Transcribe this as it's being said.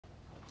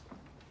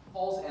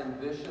Paul's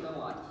ambition in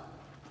life.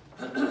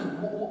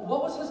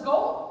 What was his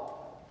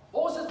goal?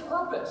 What was his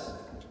purpose?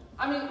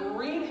 I mean,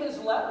 read his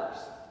letters.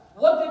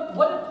 What did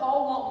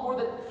Paul want more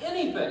than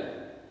anything?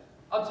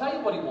 I'll tell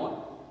you what he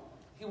wanted.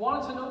 He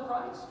wanted to know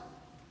Christ.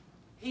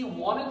 He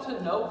wanted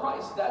to know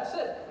Christ. That's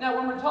it. Now,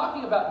 when we're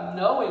talking about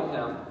knowing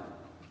Him,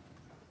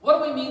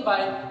 what do we mean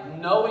by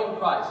knowing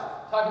Christ?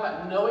 Talking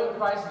about knowing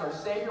Christ as our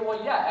Savior?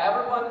 Well, yeah,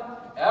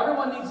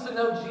 everyone needs to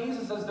know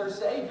Jesus as their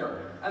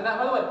Savior. And that,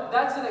 by the way,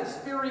 that's an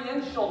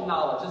experiential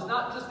knowledge. It's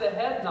not just a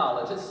head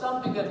knowledge. It's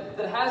something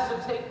that has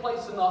to take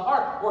place in the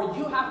heart, where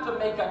you have to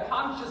make a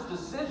conscious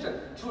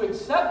decision to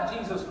accept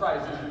Jesus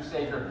Christ as your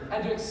Savior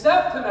and to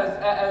accept Him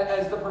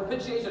as the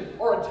propitiation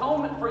or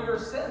atonement for your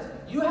sins.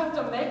 You have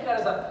to make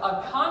that as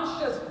a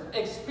conscious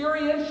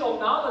experiential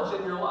knowledge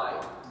in your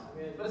life.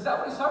 But is that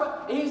what he's talking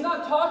about? He's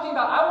not talking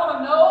about, I want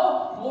to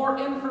know more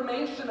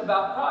information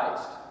about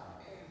Christ.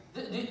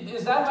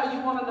 Is that how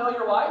you want to know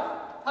your wife?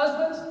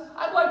 Husbands,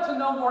 I'd like to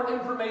know more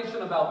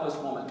information about this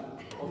woman.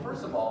 Well,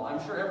 first of all,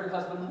 I'm sure every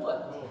husband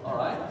would. All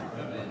right?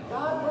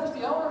 God, where's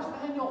the owner's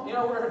manual? You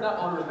know, we're not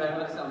owner's manual,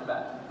 that sounds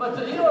bad. But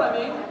you know what I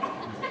mean?